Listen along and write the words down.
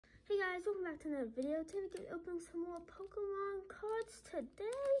guys, welcome back to another video. Today we're going to open some more Pokemon cards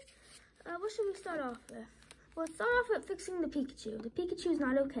today. What should we start off with? Well, let's start off with fixing the Pikachu. The Pikachu's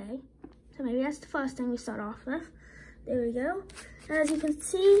not okay, so maybe that's the first thing we start off with. There we go. And as you can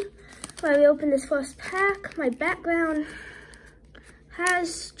see, when we open this first pack, my background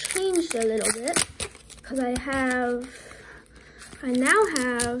has changed a little bit because I now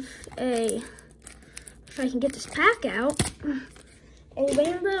have a, if I can get this pack out, a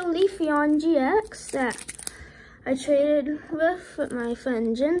Rainbow Leafeon GX that I traded with my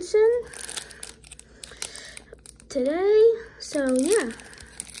friend Jensen today. So yeah,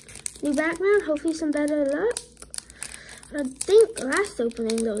 new background, hopefully some better luck. I think last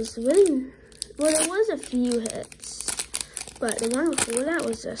opening those really, well, there was a few hits, but the one before that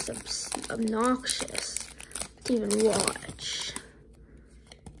was just obnoxious to even watch.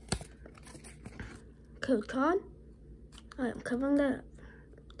 Code card. Alright, I'm covering that up.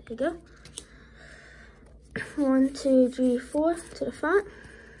 There you go. 1, 2, 3, 4 to the front.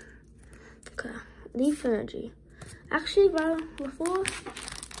 Okay, Leaf Energy. Actually, before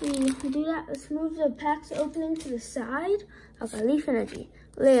we do that, let's move the packs opening to the side. Okay, Leaf Energy,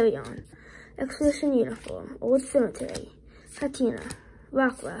 Larion, Expedition Uniform, Old Cemetery, Hatina,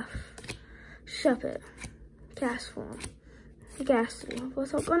 Rockruff, Shepherd, Castform, Ghastly,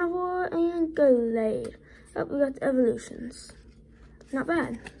 What's-Up Carnivore, and Glade. Oh, we got the evolutions. Not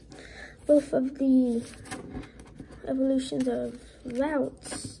bad. Both of the evolutions of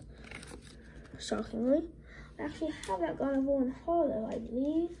routes, shockingly. I actually have that Carnivore in Hollow, I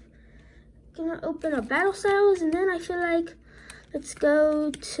believe. Gonna open up Battle Styles, and then I feel like let's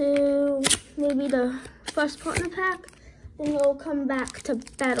go to maybe the first partner pack. Then we'll come back to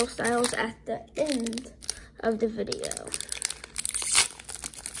Battle Styles at the end of the video.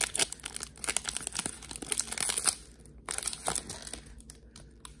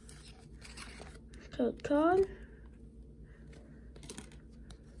 Code card.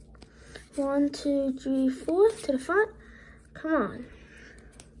 1, 2, 3, 4 to the front. Come on.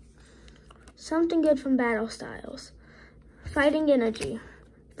 Something good from Battle Styles. Fighting Energy,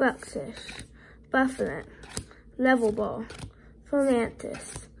 Buckfish, Bufflet, Level Ball,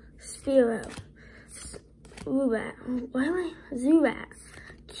 Fomantis, Spearow, Zubat,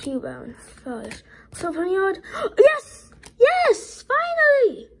 Cubone, Fudge. So Ponyard. Yes! Yes!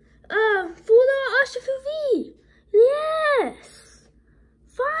 Finally! Full Art Urshifu V! Yes!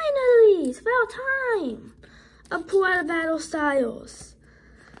 Finally! It's about time! A pull out of Battle Styles.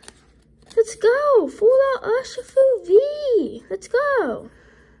 Let's go! Full Art Urshifu V! Let's go!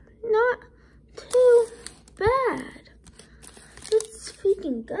 Not too bad. Let's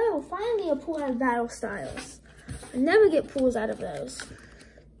freaking go. Finally a pull out of Battle Styles. I never get pulls out of those.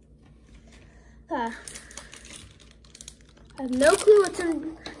 I have no clue what's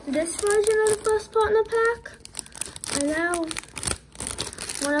in this version of the first partner pack. I know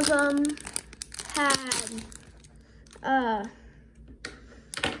one of them had, I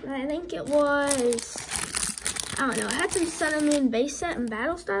think it was, I don't know, it had some Sun and Moon base set and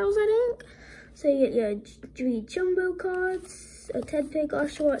Battle Styles, I think. So you get your 3 Jumbo cards, a Tedpig,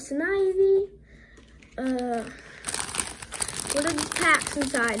 Oshawott, and Ivy. What are these packs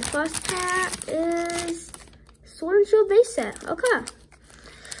inside? The first pack is Sword and Shield base set. Okay.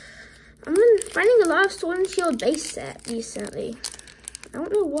 I've been finding a lot of Sword and Shield base set recently. I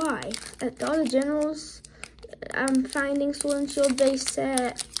don't know why. At Dollar General's, I'm finding Sword and Shield base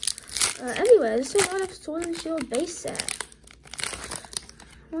set. Everywhere, there's a lot of Sword and Shield base set.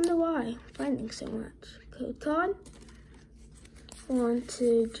 I wonder why I'm finding so much. Code card. 1,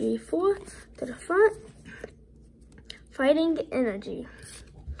 2, 3, 4 to the front. Fighting Energy,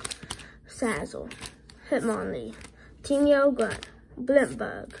 Sazzle, Hitmonlee, Teamyo Grunt,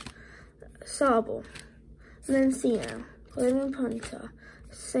 Blipbug, Sobble, Mencino, Living Ponyta,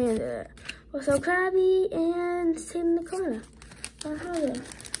 Sander, also Krabby, and Sid in the corner. Okay.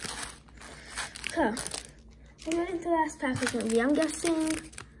 And then the last pack is going to be, I'm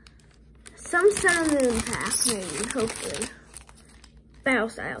guessing, some Sun and Moon pack, maybe, hopefully. Battle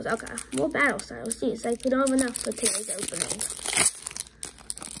Styles, okay. More Battle Styles. Jeez, like we don't have enough for today's opening.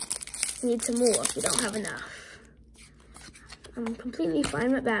 Need some more if we don't have enough. I'm completely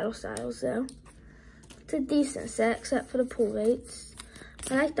fine with Battle Styles though. It's a decent set except for the pull rates.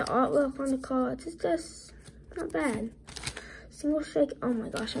 I like the artwork on the cards. It's just not bad. Single Strike, oh my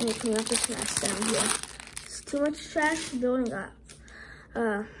gosh, I need to clean up this mess down here. It's too much trash building up.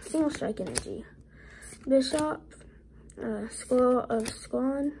 Single Strike Energy. Bishop. Squirrel of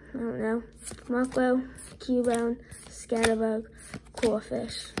Squan, I don't know, Marklow, Cubone, Scatterbug,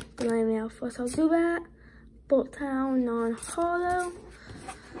 Corfish, Limey Alpha, Zubat, Bolt Town, non-hollow,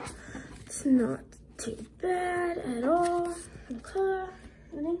 It's not too bad at all. Okay,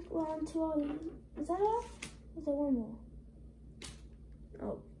 I think we're on to our, is that all? Is there one more?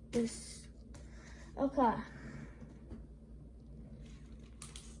 Oh, this, okay.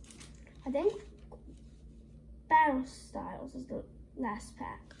 I think Battle Styles is the last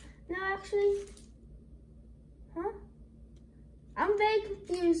pack. No, actually, huh? I'm very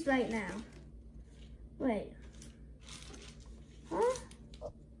confused right now. Wait, huh?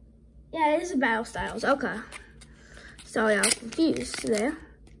 Yeah, it is a Battle Styles, okay. Sorry, I was confused there.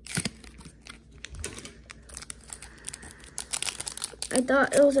 I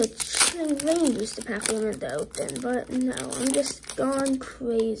thought it was a Chilling Rain booster pack we meant to open, but no, I'm just gone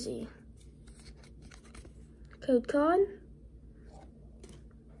crazy. Code card.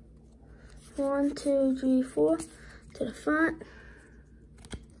 1, 2, 3, 4 to the front.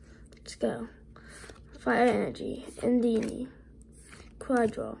 Let's go. Fire Energy, Indini,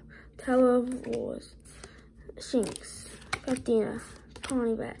 Quadro, Tower of Wars, Shinx, Patina,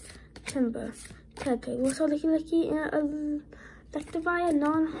 Ponyback, Timber, Tedpig. What's all Licky and Electivire,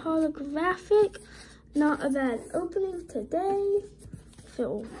 non-holographic. Not a bad opening today. If it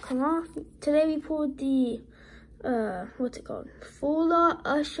will come off. Today we pulled the what's it called? Full Art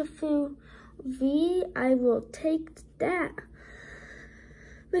Urshifu V. I will take that.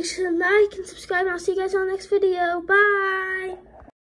 Make sure to like and subscribe, and I'll see you guys on the next video. Bye!